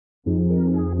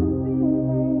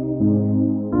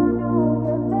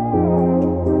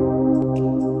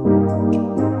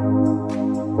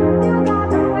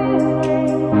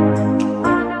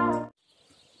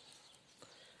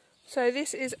So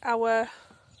this is our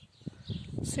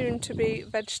soon-to-be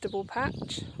vegetable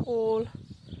patch, all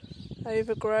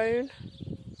overgrown,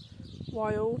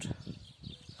 wild,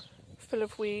 full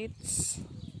of weeds.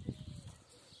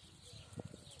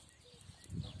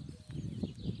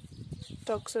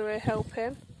 Dogs are here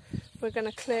helping. We're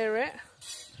going to clear it.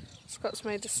 Scott's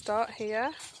made a start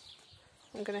here.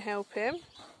 I'm going to help him.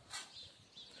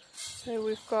 So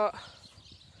we've got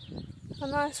a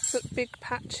nice big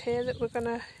patch here that we're going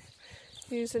to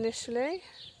use initially,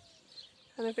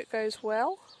 and if it goes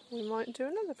well we might do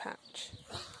another patch.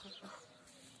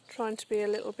 Trying to be a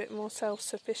little bit more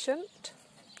self-sufficient.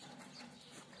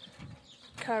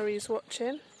 Carrie's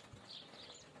watching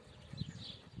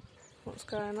what's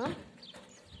going on.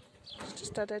 She's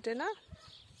just had her dinner.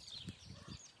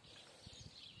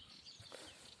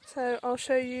 So I'll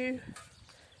show you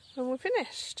when we're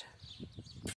finished.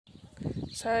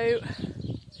 So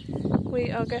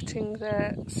we are getting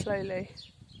there slowly.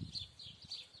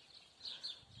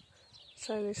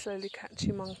 Slowly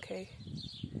catchy monkey.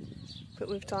 But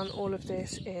we've done all of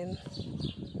this in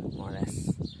more or less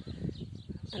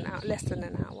less than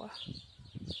an hour.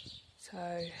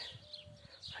 So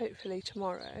hopefully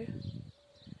tomorrow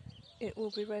it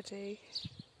will be ready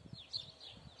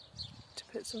to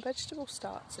put some vegetable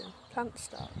starts in, plant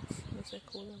starts as they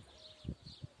call them.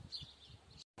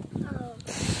 Oh.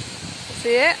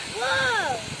 See it?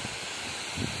 Whoa!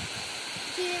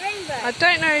 See the rainbow? I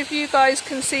don't know if you guys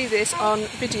can see this on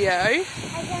video, I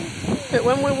can see. but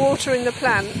when we're watering the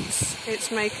plants, it's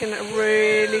making a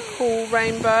really cool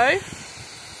rainbow. How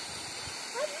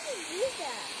do you do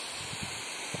that?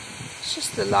 It's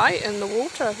just the light and the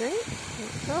water, I think.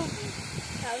 Oh.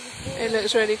 That was cool. It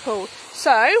looks really cool.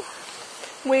 So,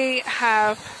 we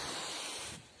have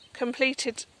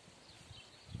completed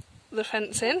the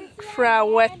fencing for our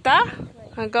huerta,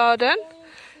 our garden.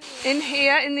 In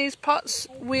here, in these pots,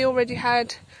 we already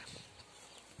had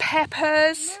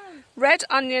peppers, red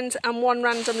onions and one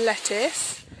random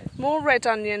lettuce. More red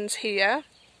onions here.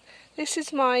 This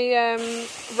is my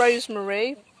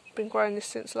rosemary. Been growing this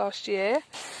since last year.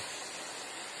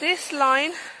 This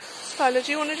line, Skylar,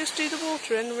 do you want to just do the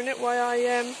watering a minute while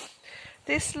I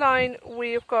this line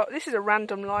we've got, this is a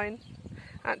random line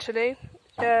actually.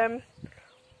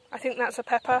 I think that's a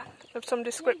pepper of some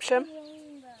description.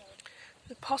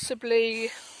 Possibly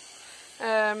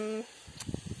eggplant,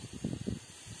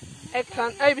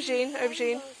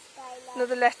 aubergine,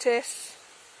 another lettuce,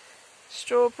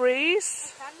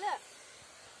 strawberries,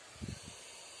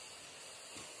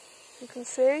 you can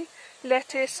see,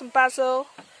 lettuce, some basil,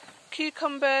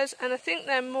 cucumbers, and I think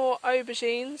they're more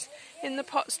aubergines. In the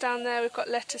pots down there we've got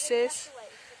lettuces,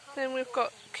 then we've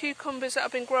got cucumbers that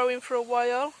have been growing for a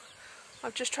while.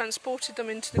 I've just transported them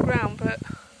into the ground, but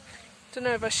don't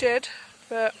know if I should,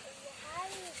 but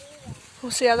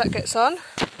we'll see how that gets on.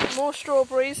 More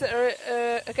strawberries that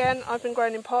are, again, I've been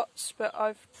growing in pots, but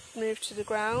I've moved to the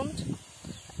ground.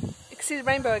 You can see the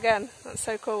rainbow again, that's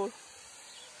so cool.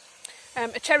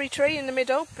 A cherry tree in the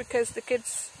middle, because the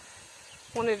kids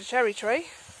wanted a cherry tree.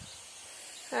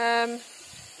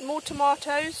 More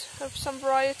tomatoes of some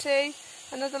variety,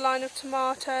 another line of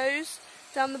tomatoes.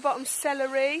 Down the bottom,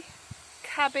 celery,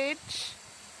 cabbage,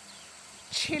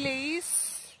 chilies,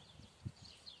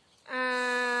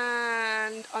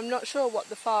 and I'm not sure what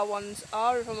the far ones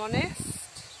are, if I'm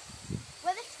honest.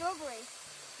 What are the strawberries?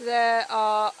 There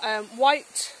are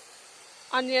white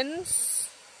onions.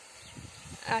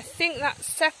 I think that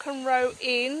second row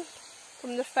in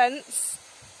from the fence,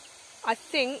 I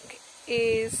think,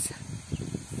 is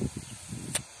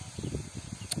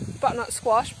butternut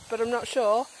squash, but I'm not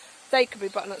sure. They could be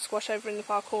butternut squash over in the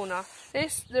far corner.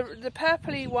 This, the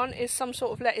purpley one, is some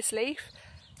sort of lettuce leaf.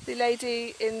 The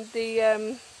lady in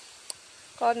the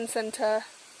garden centre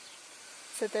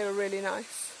said they were really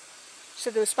nice. She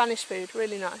said they were Spanish food,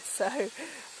 really nice. So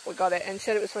we got it, and she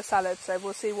said it was for salad. So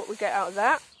we'll see what we get out of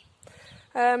that.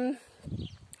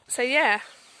 So yeah,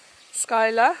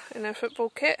 Skylar in her football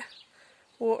kit,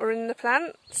 watering the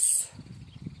plants.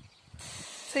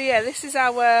 So yeah, this is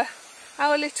our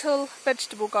little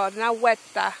vegetable garden, our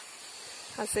huerta,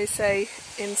 as they say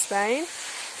in Spain,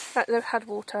 that they've had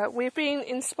water. We've been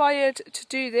inspired to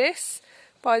do this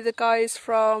by the guys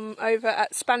from over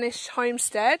at Spanish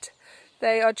Homestead.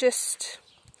 They are just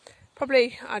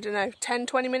probably, I don't know,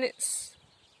 10-20 minutes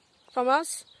from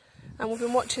us, and we've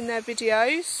been watching their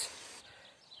videos,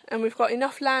 and we've got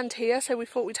enough land here, so we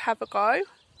thought we'd have a go.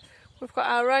 We've got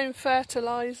our own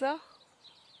fertiliser.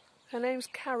 Her name's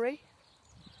Carrie.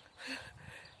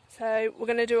 So we're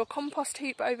going to do a compost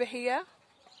heap over here.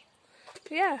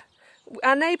 Yeah,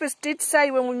 Our neighbours did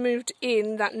say when we moved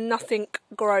in that nothing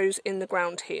grows in the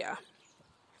ground here.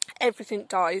 Everything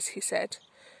dies, he said.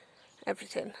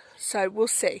 Everything. So we'll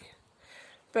see.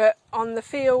 But on the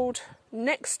field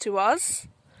next to us,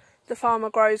 the farmer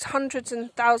grows hundreds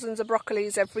and thousands of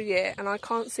broccolis every year, and I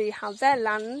can't see how their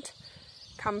land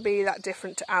can be that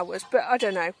different to ours. But I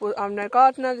don't know. I'm no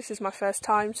gardener. This is my first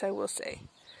time, so we'll see.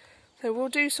 So we'll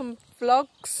do some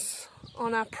vlogs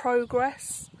on our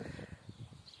progress.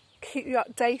 Keep you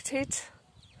updated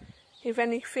if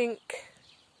anything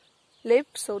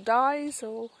lives or dies,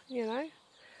 or you know,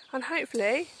 and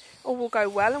hopefully all will go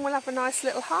well and we'll have a nice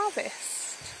little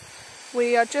harvest.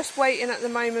 We are just waiting at the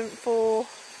moment for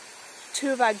 2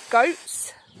 of our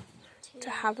goats to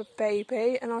have a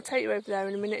baby, and I'll take you over there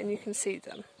in a minute and you can see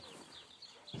them.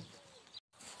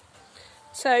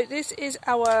 So this is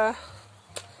our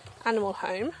animal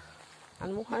home,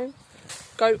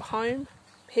 goat home,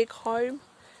 pig home.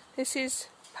 This is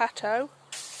Pato.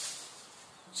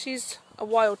 She's a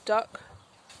wild duck.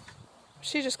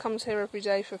 She just comes here every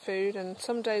day for food, and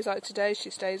some days like today she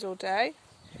stays all day.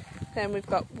 Then we've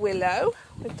got Willow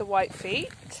with the white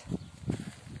feet.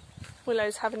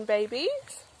 Willow's having babies,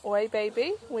 or a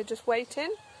baby. We're just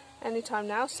waiting anytime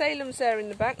now. Salem's there in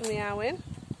the back meowing.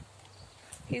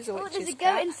 He's a witch's there's a goat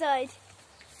cat. inside.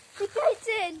 The goat's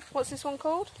in. What's this one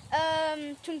called?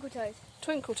 Twinkle Toes.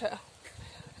 Twinkle Toe.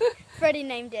 Freddie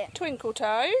named it. Twinkle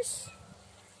Toes.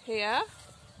 Here.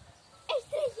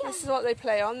 This is what they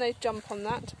play on. They jump on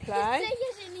that to play.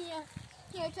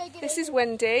 This is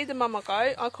Wendy, the mama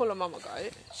goat. I call her mama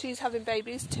goat. She's having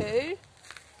babies too.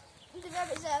 The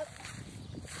rabbit's out.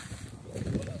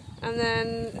 And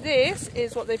then this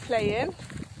is what they play in.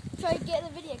 Try to get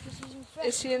the video because she's in front.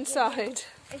 Is she inside?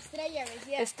 Estrella is,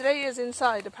 yeah. Estrella's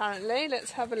inside apparently.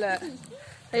 Let's have a look.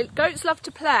 Goats love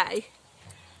to play.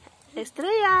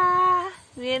 Estrella,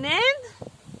 viene in.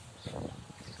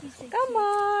 Come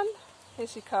on. Here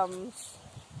she comes.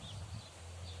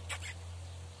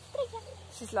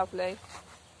 She's lovely.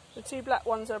 The 2 black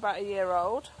ones are about a year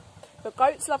old. But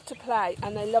goats love to play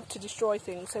and they love to destroy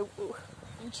things. So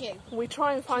we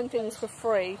try and find things for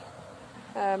free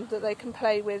that they can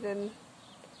play with, and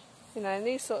you know, and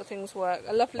these sort of things work.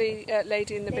 A lovely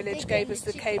lady in the village gave us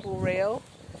the cable reel.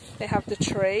 They have the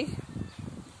tree.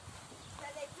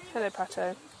 Hello,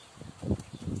 Pato.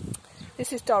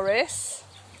 This is Doris.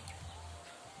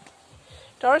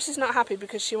 Doris is not happy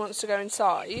because she wants to go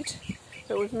inside,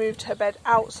 but we've moved her bed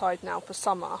outside now for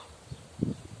summer.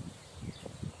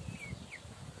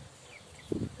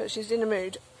 But she's in a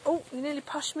mood. Oh, you nearly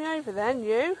pushed me over then,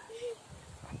 you.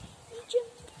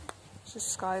 This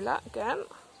is Skylar again.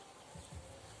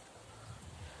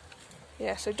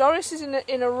 Yeah, so Doris is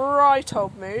in a right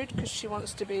old mood because she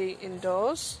wants to be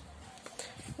indoors.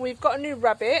 We've got a new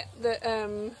rabbit that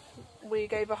we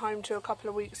gave a home to a couple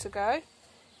of weeks ago.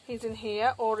 He's in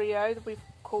here, Oreo, that we've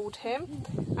called him,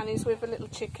 and he's with a little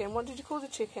chicken. What did you call the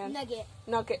chicken? Nugget.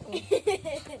 Nugget. Oh,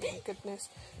 my goodness.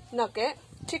 Nugget.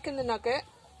 Chicken the Nugget.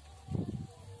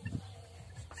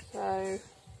 So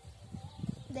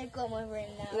they've got more room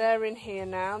now. They're in here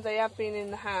now. They have been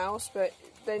in the house, but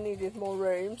they needed more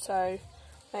room, so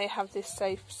they have this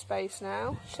safe space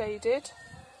now, shaded.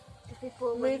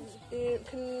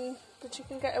 Can the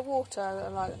chicken get a water?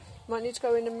 Like, might need to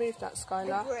go in and move that,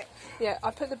 Skylar. Brick. Yeah,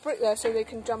 I put the brick there so they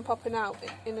can jump up and out,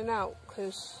 in and out,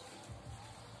 because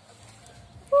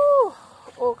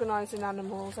organising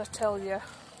animals, I tell you.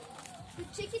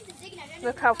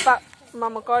 Look how fat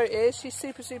Mama Goat is. She's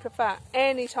super, super fat.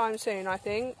 Anytime soon, I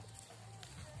think.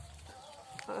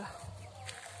 I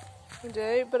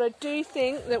do, but I do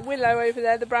think that Willow over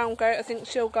there, the brown goat, I think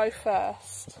she'll go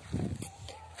first.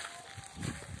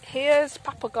 Here's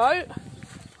Papa Goat.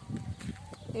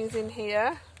 He's in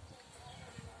here.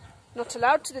 Not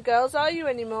allowed to the girls, are you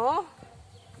anymore?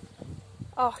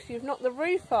 Oh, you've knocked the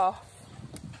roof off.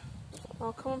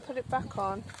 I'll come and put it back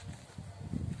on.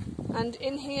 And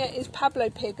in here is Pablo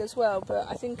Pig as well, but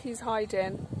I think he's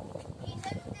hiding. He's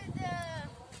under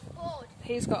the board.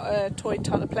 He's got a toy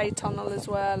tunnel, play tunnel as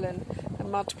well, and a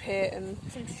mud pit, and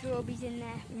some strawberries in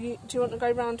there. Do you want to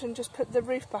go round and just put the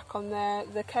roof back on there,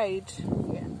 the cage?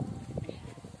 Yeah.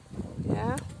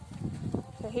 Yeah.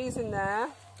 So he's in there.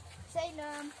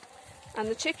 Salem. And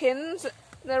the chickens,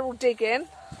 they're all digging.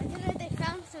 I don't know if they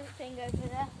found something over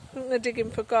there. I think they're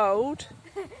digging for gold.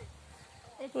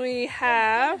 We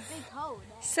have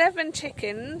 7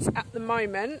 chickens at the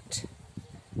moment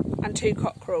and 2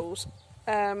 cockerels.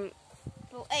 Well,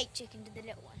 8 chickens with the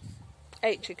little ones.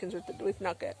 8 chickens with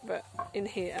Nugget, but in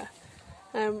here.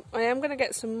 I am going to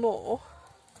get some more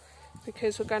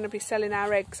because we're going to be selling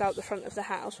our eggs out the front of the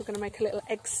house. We're going to make a little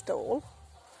egg stall.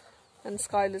 and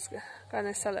Skylar's going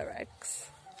to sell her eggs.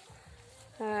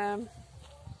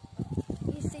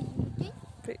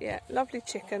 But yeah, lovely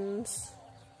chickens,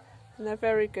 and they're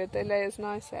very good. They lay us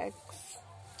nice eggs.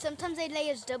 Sometimes they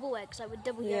lay us double eggs, like with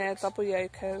double yolks. Yeah, double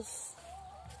yolkers.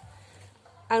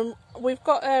 And we've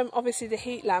got obviously the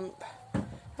heat lamp,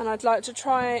 and I'd like to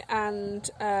try and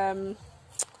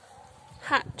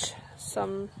hatch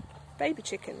some baby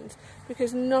chickens,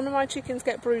 because none of my chickens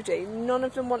get broody. None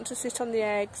of them want to sit on the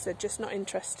eggs. They're just not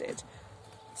interested.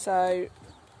 So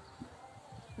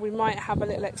we might have a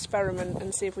little experiment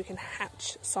and see if we can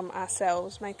hatch some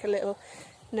ourselves, make a little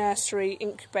nursery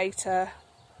incubator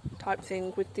type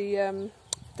thing with the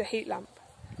heat lamp,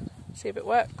 see if it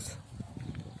works.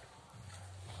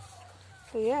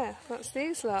 So yeah, that's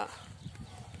these lot.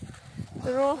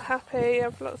 They're all happy,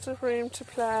 have lots of room to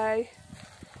play,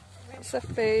 lots of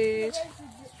food.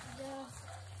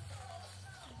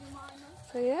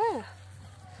 So yeah,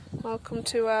 welcome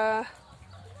to our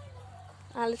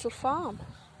little farm.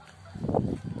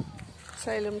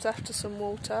 Salem's after some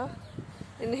water.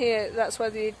 In here, that's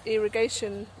where the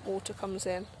irrigation water comes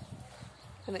in,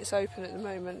 and it's open at the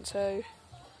moment, so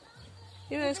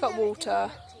even though it's got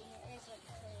water,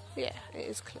 yeah, it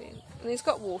is clean. And he's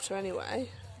got water anyway.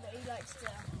 But he likes to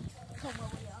come where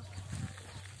we are.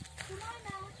 Good night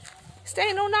now.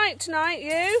 Staying all night tonight,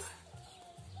 you?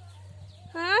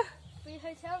 Huh? For your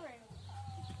hotel room.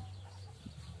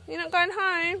 You're not going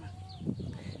home?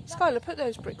 Skylar, put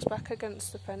those bricks back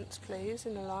against the fence, please,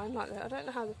 in a line like that. I don't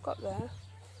know how they've got there.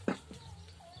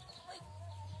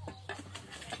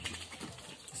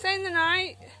 Staying the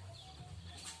night.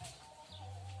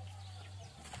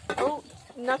 Oh,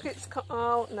 Nugget's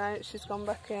oh no, she's gone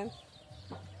back in.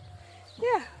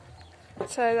 Yeah,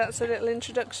 so that's a little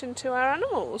introduction to our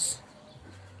animals.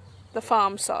 The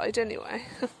farm side, anyway.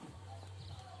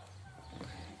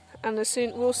 And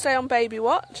we'll stay on baby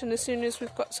watch, and as soon as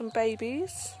we've got some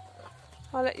babies,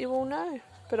 I'll let you all know.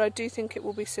 But I do think it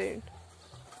will be soon.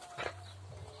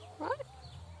 Right.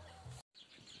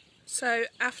 So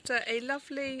after a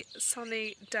lovely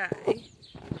sunny day,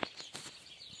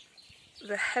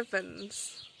 the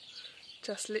heavens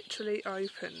just literally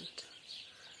opened.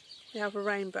 We have a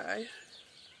rainbow.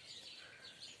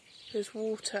 There's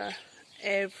water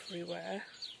everywhere.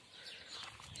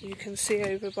 You can see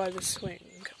over by the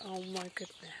swing. Oh my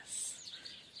goodness.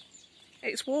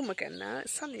 It's warm again now,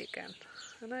 it's sunny again.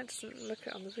 I know it doesn't look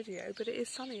it on the video, but it is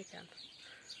sunny again.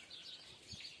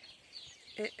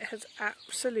 It has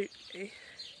absolutely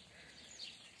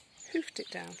hoofed it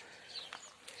down.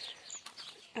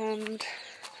 And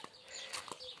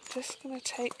I'm just going to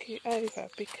take you over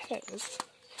because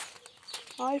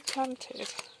I've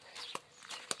planted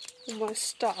all my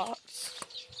starts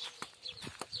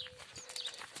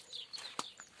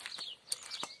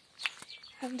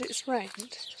and it's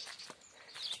rained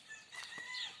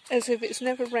as if it's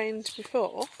never rained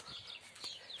before,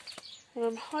 and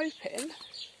I'm hoping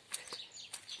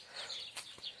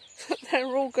that they're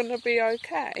all going to be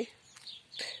okay.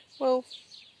 Well,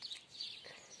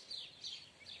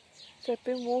 they've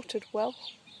been watered well.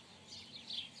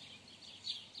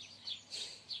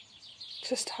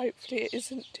 Just hopefully it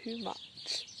isn't too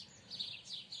much.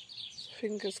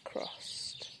 Fingers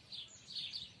crossed.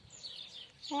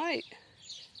 Right,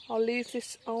 I'll leave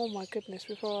this. Oh my goodness,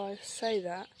 before I say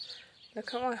that,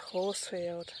 look at my horse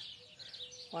field.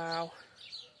 Wow.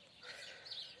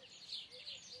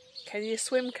 Can you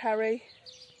swim, Carrie?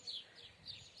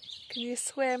 Can you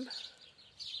swim?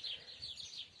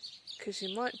 Because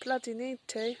you might bloody need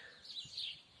to.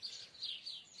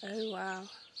 Oh wow.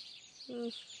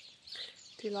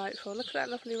 Delightful. Look at that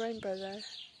lovely rainbow there.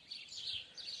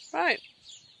 Right.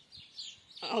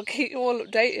 I'll keep you all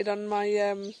updated on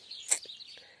my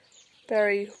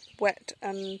very wet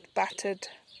and battered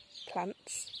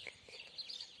plants.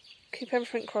 Keep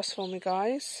everything crossed for me,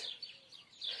 guys.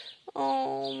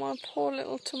 Oh, my poor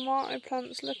little tomato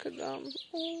plants, look at them.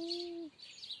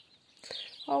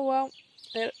 Oh well,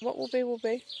 what will be will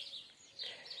be.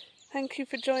 Thank you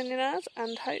for joining us,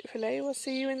 and hopefully we'll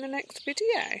see you in the next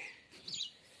video.